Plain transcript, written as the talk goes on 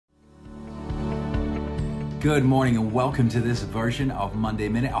Good morning and welcome to this version of Monday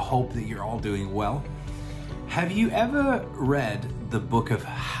Minute. I hope that you're all doing well. Have you ever read the book of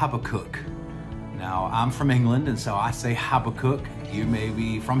Habakkuk? Now, I'm from England and so I say Habakkuk. You may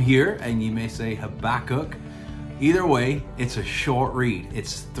be from here and you may say Habakkuk. Either way, it's a short read.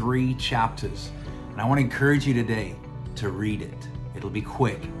 It's 3 chapters. And I want to encourage you today to read it. It'll be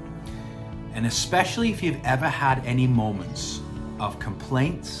quick. And especially if you've ever had any moments of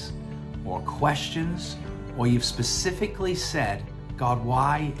complaints or questions, or you've specifically said, God,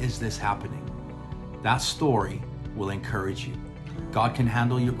 why is this happening? That story will encourage you. God can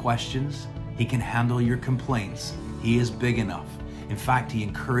handle your questions. He can handle your complaints. He is big enough. In fact, He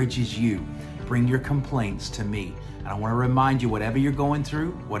encourages you. Bring your complaints to me. And I want to remind you, whatever you're going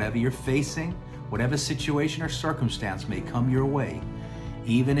through, whatever you're facing, whatever situation or circumstance may come your way,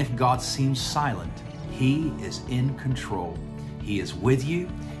 even if God seems silent, He is in control. He is with you.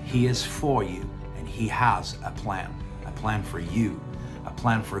 He is for you. He has a plan for you, a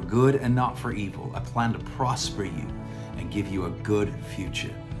plan for good and not for evil, a plan to prosper you and give you a good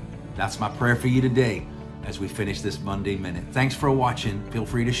future. That's my prayer for you today as we finish this Monday Minute. Thanks for watching. Feel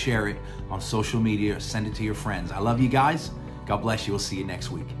free to share it on social media or send it to your friends. I love you guys. God bless you. We'll see you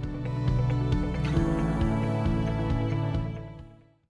next week.